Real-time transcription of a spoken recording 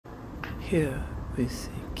Here we see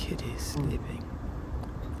Kitty sleeping.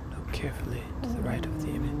 Look carefully to the right of the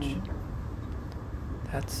image.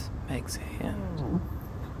 That's Meg's hand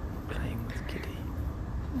playing with Kitty.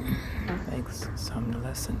 Meg's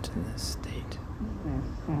somnolescent in this state.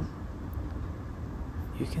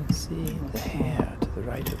 You can see the hair to the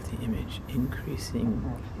right of the image increasing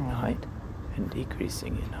in height and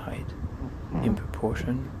decreasing in height in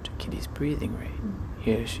proportion to Kitty's breathing rate.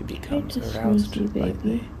 Here she becomes aroused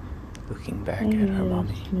lightly, looking back at her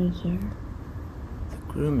mommy. The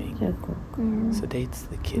grooming sedates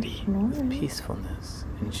the kitty with peacefulness,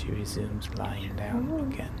 and she resumes lying down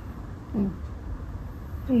again.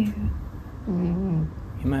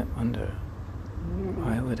 You might wonder,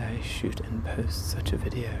 why would I shoot and post such a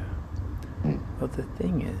video? Well, the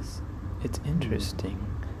thing is, it's interesting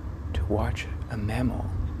to watch a mammal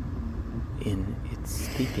in its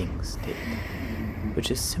sleeping state, which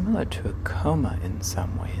is similar to a coma in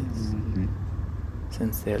some ways,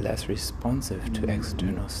 since they're less responsive to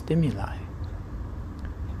external stimuli.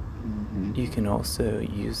 You can also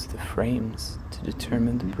use the frames to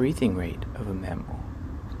determine the breathing rate of a mammal.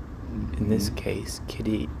 In this case,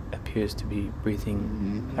 Kitty appears to be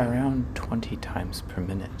breathing around 20 times per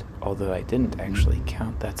minute, although I didn't actually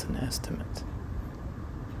count, that's an estimate.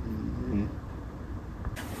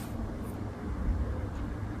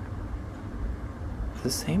 The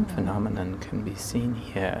same phenomenon can be seen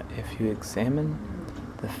here if you examine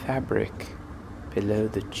the fabric below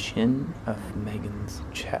the chin of Megan's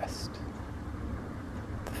chest.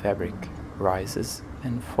 The fabric rises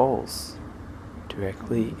and falls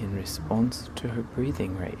directly in response to her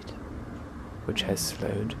breathing rate, which has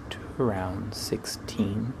slowed to around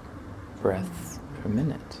 16 breaths per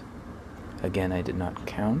minute. Again, I did not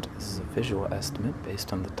count. This is a visual estimate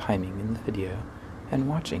based on the timing in the video and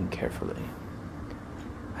watching carefully.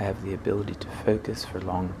 I have the ability to focus for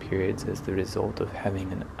long periods as the result of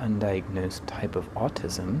having an undiagnosed type of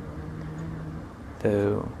autism,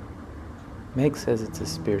 though Meg says it's a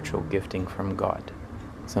spiritual gifting from God,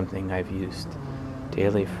 something I've used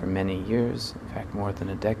daily for many years, in fact more than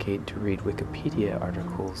a decade, to read Wikipedia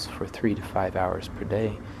articles for 3 to 5 hours per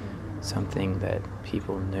day, something that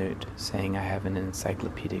people note saying I have an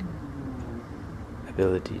encyclopedic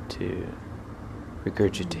ability to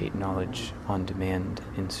regurgitate knowledge on demand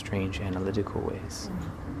in strange analytical ways.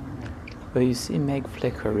 Well, you see Meg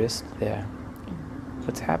flick her wrist there.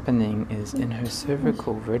 What's happening is in her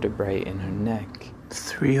cervical vertebrae in her neck,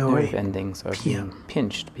 nerve endings are being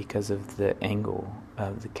pinched because of the angle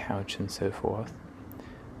of the couch and so forth.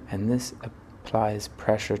 And this applies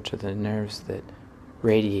pressure to the nerves that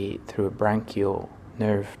radiate through a branchial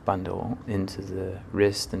nerve bundle into the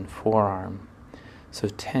wrist and forearm. So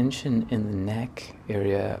tension in the neck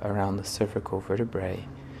area around the cervical vertebrae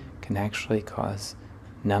can actually cause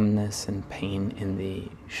numbness and pain in the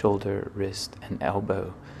shoulder, wrist, and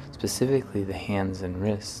elbow, specifically the hands and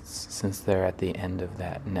wrists, since they're at the end of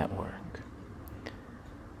that network.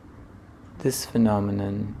 This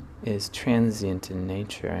phenomenon is transient in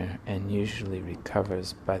nature and usually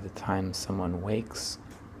recovers by the time someone wakes,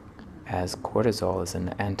 as cortisol is an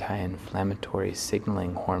anti-inflammatory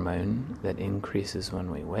signaling hormone that increases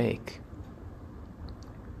when we wake.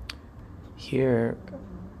 Here,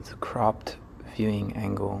 the cropped viewing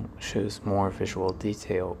angle shows more visual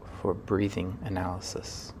detail for breathing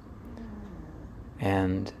analysis.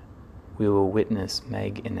 And we will witness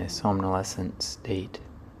Meg in a somnolescent state,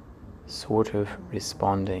 sort of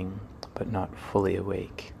responding, but not fully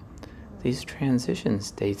awake. These transition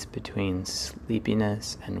states between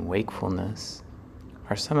sleepiness and wakefulness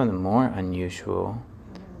are some of the more unusual,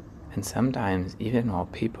 and sometimes even while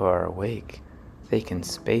people are awake, they can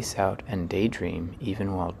space out and daydream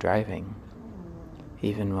even while driving,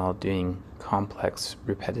 even while doing complex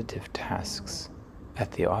repetitive tasks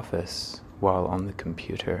at the office, while on the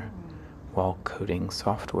computer, while coding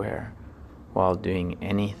software, while doing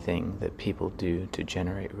anything that people do to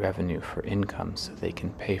generate revenue for income so they can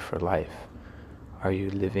pay for life. Are you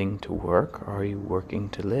living to work, or are you working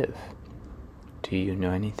to live? Do you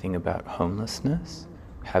know anything about homelessness?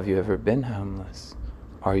 Have you ever been homeless?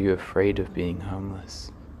 Are you afraid of being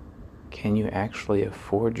homeless? Can you actually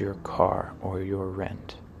afford your car or your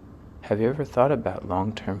rent? Have you ever thought about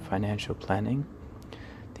long-term financial planning?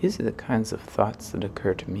 These are the kinds of thoughts that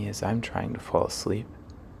occur to me as I'm trying to fall asleep.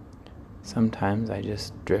 Sometimes I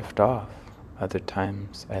just drift off. Other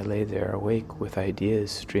times I lay there awake with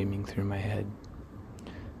ideas streaming through my head.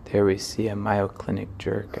 There we see a myoclonic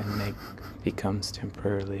jerk and Meg becomes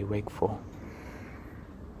temporarily wakeful.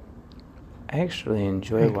 I actually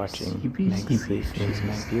enjoy watching Meg sleep. She's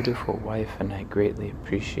my beautiful wife, and I greatly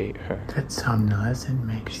appreciate her. That's how nice and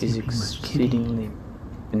Meg She's exceedingly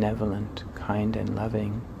benevolent, kind, and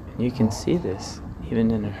loving, and you can see this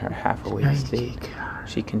even in her half-awake state.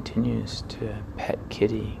 She continues to pet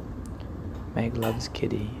Kitty. Meg loves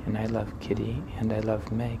Kitty, and I love Kitty, and I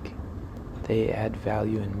love Meg. They add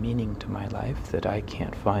value and meaning to my life that I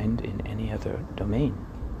can't find in any other domain.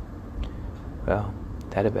 Well,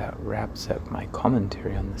 that about wraps up my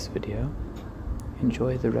commentary on this video.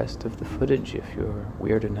 Enjoy the rest of the footage if you're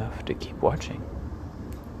weird enough to keep watching.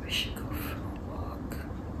 We should go for a walk.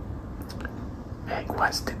 Meg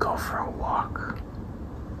wants to go for a walk.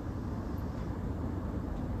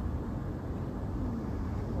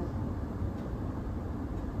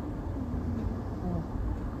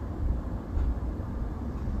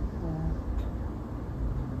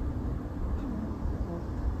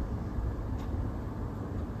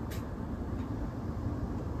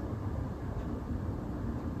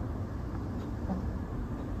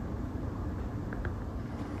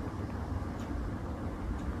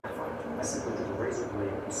 I simply took a razor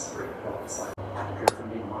blade and scraped off the side. I prepared for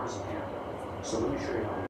me marzipan. So let me show you how.